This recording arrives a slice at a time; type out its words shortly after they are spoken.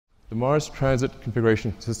The Mars transit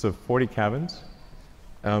configuration consists of 40 cabins,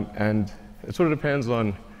 and it sort of depends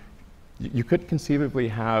on, you could conceivably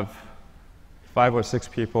have 5 or 6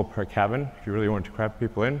 people per cabin if you really wanted to crowd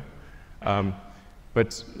people in.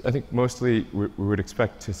 But I think mostly we would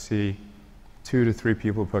expect to see 2 to 3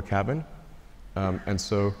 people per cabin. And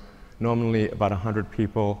so normally about 100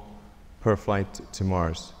 people per flight to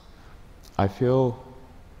Mars. I feel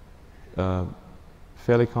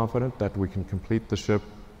fairly confident that we can complete the ship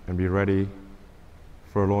and be ready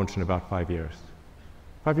for a launch in about 5 years.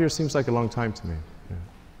 5 years seems like a long time to me.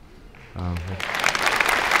 Yeah.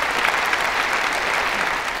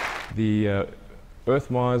 The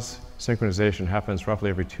Earth-Mars synchronization happens roughly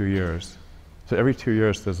every 2 years. So every 2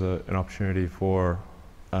 years there's an opportunity for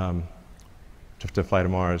to fly to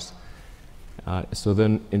Mars. So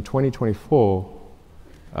then in 2024,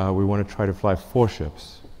 we want to try to fly 4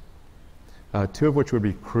 ships, 2 of which would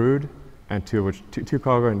be crewed, and 2 of which, two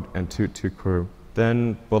cargo and two crew.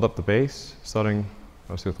 Then build up the base, starting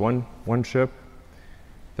mostly with one ship,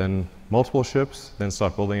 then multiple ships, then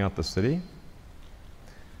start building out the city,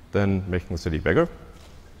 then making the city bigger,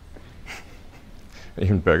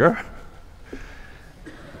 even bigger.